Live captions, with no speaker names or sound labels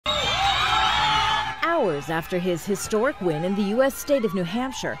Hours after his historic win in the U.S. state of New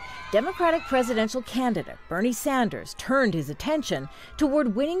Hampshire, Democratic presidential candidate Bernie Sanders turned his attention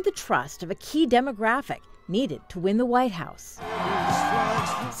toward winning the trust of a key demographic needed to win the White House.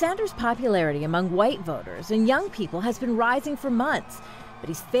 Sanders' popularity among white voters and young people has been rising for months, but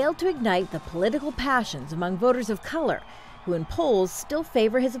he's failed to ignite the political passions among voters of color, who in polls still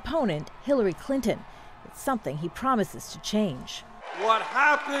favor his opponent, Hillary Clinton. It's something he promises to change. What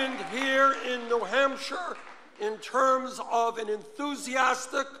happened here in New Hampshire in terms of an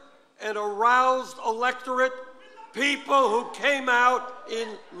enthusiastic and aroused electorate, people who came out in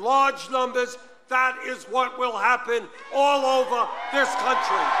large numbers, that is what will happen all over this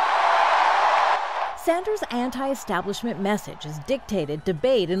country. Sanders' anti-establishment message has dictated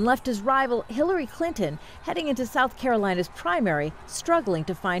debate and left his rival Hillary Clinton heading into South Carolina's primary, struggling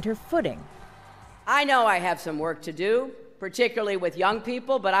to find her footing. I know I have some work to do, particularly with young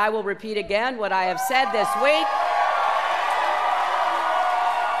people, but I will repeat again what I have said this week.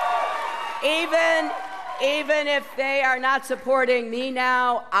 Even if they are not supporting me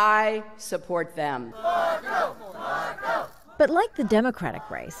now, I support them. But like the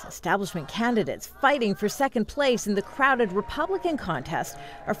Democratic race, establishment candidates fighting for second place in the crowded Republican contest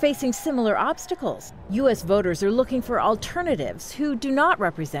are facing similar obstacles. U.S. voters are looking for alternatives who do not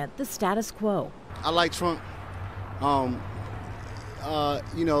represent the status quo. I like Trump.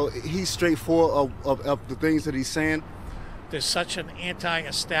 He's straightforward of the things that he's saying. There's such an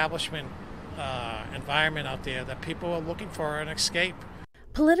anti-establishment environment out there that people are looking for an escape.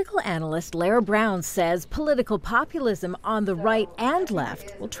 Political analyst Lara Brown says political populism on the right and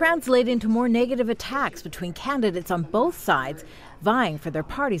left will translate into more negative attacks between candidates on both sides vying for their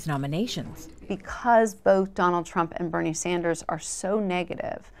party's nominations. Because both Donald Trump and Bernie Sanders are so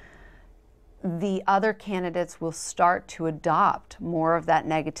negative, the other candidates will start to adopt more of that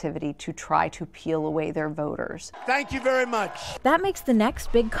negativity to try to peel away their voters. Thank you very much. That makes the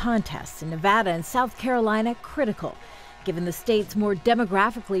next big contests in Nevada and South Carolina critical. Given the state's more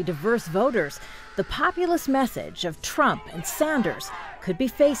demographically diverse voters, the populist message of Trump and Sanders could be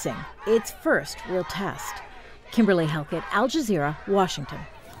facing its first real test. Kimberly, Halkett, Al Jazeera, Washington.